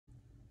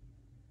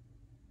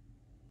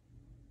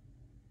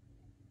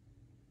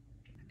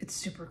It's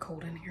super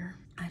cold in here.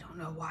 I don't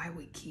know why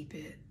we keep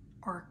it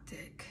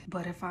Arctic,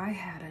 but if I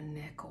had a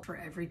nickel for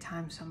every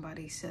time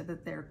somebody said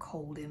that they're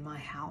cold in my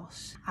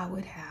house, I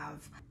would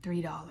have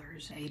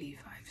 $3.85.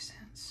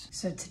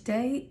 So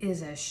today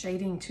is a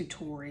shading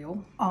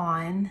tutorial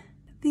on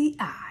the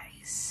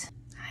eyes.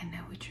 I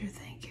know what you're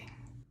thinking.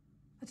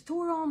 A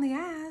tutorial on the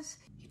eyes?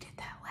 You did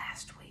that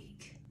last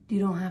week. You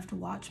don't have to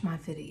watch my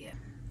video.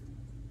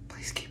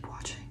 Please keep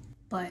watching.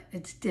 But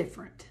it's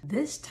different.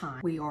 This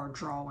time we are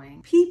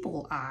drawing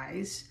people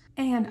eyes,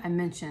 and I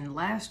mentioned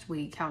last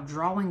week how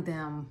drawing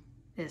them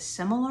is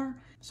similar,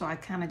 so I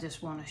kind of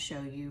just want to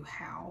show you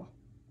how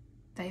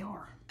they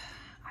are.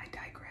 I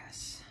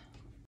digress.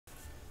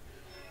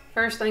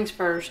 First things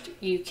first,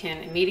 you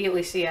can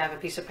immediately see I have a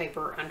piece of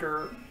paper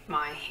under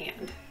my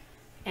hand.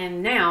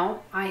 And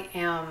now I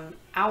am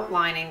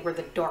outlining where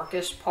the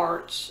darkest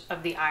parts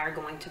of the eye are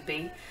going to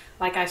be.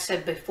 Like I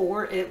said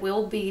before, it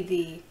will be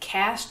the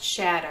cast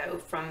shadow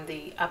from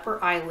the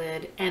upper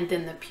eyelid and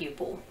then the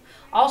pupil.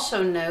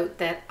 Also note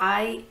that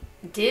I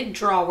did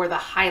draw where the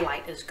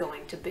highlight is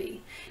going to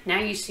be. Now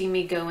you see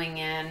me going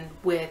in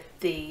with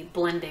the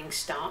blending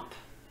stump.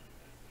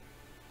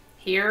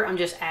 Here I'm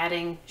just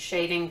adding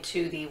shading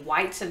to the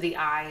whites of the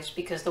eyes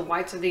because the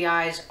whites of the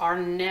eyes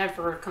are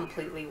never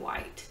completely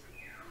white.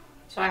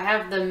 So I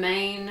have the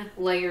main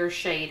layer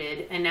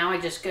shaded, and now I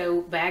just go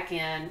back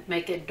in,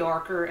 make it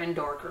darker and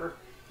darker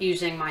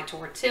using my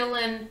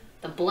tortillon,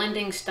 the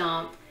blending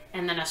stump,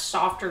 and then a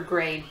softer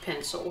grade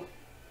pencil.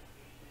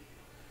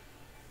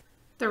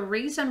 The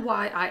reason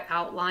why I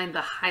outline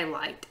the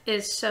highlight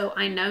is so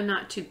I know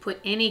not to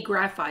put any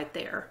graphite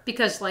there,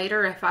 because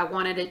later if I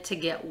wanted it to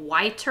get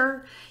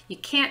whiter, you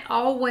can't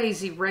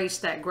always erase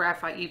that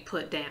graphite you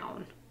put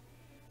down.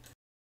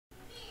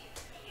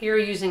 Here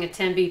using a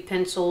 10B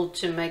pencil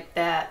to make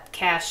that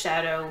cast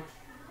shadow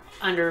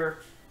under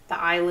the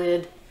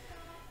eyelid.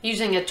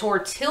 Using a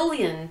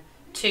tortillon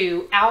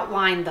to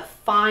outline the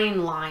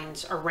fine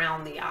lines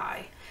around the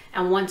eye.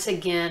 And once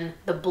again,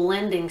 the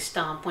blending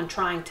stump when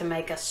trying to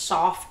make a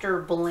softer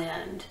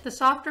blend. The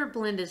softer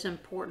blend is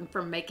important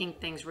for making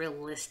things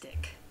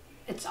realistic.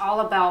 It's all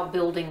about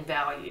building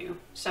value.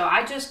 So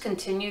I just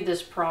continue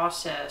this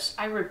process.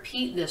 I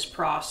repeat this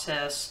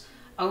process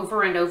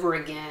over and over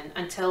again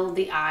until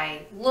the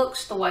eye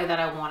looks the way that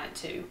I want it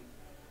to,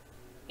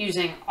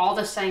 using all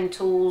the same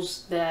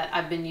tools that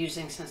I've been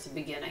using since the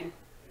beginning.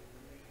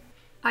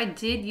 I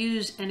did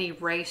use an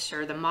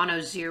eraser, the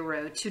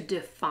MonoZero, to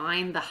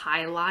define the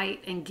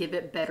highlight and give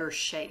it better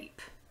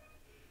shape.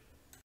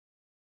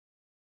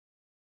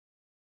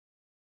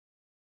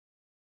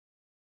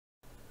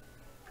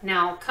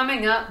 Now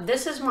coming up,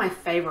 this is my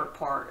favorite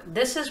part.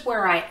 This is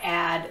where I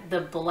add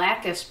the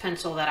blackest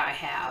pencil that I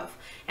have.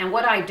 And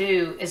what I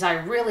do is I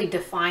really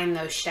define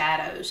those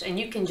shadows, and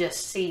you can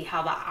just see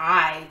how the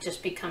eye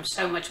just becomes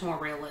so much more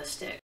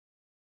realistic.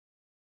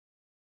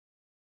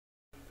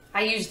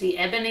 I use the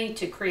Ebony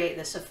to create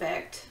this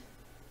effect.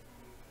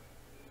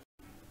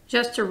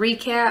 Just to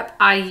recap,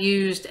 I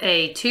used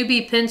a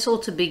 2B pencil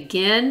to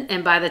begin,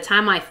 and by the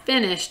time I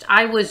finished,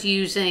 I was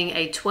using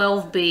a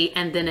 12B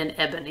and then an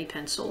Ebony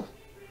pencil.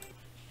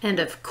 And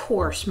of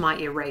course, my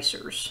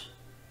erasers.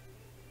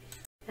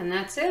 And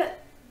that's it.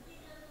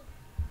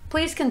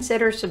 Please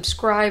consider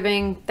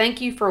subscribing. Thank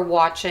you for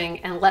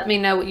watching, and let me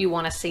know what you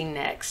want to see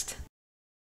next.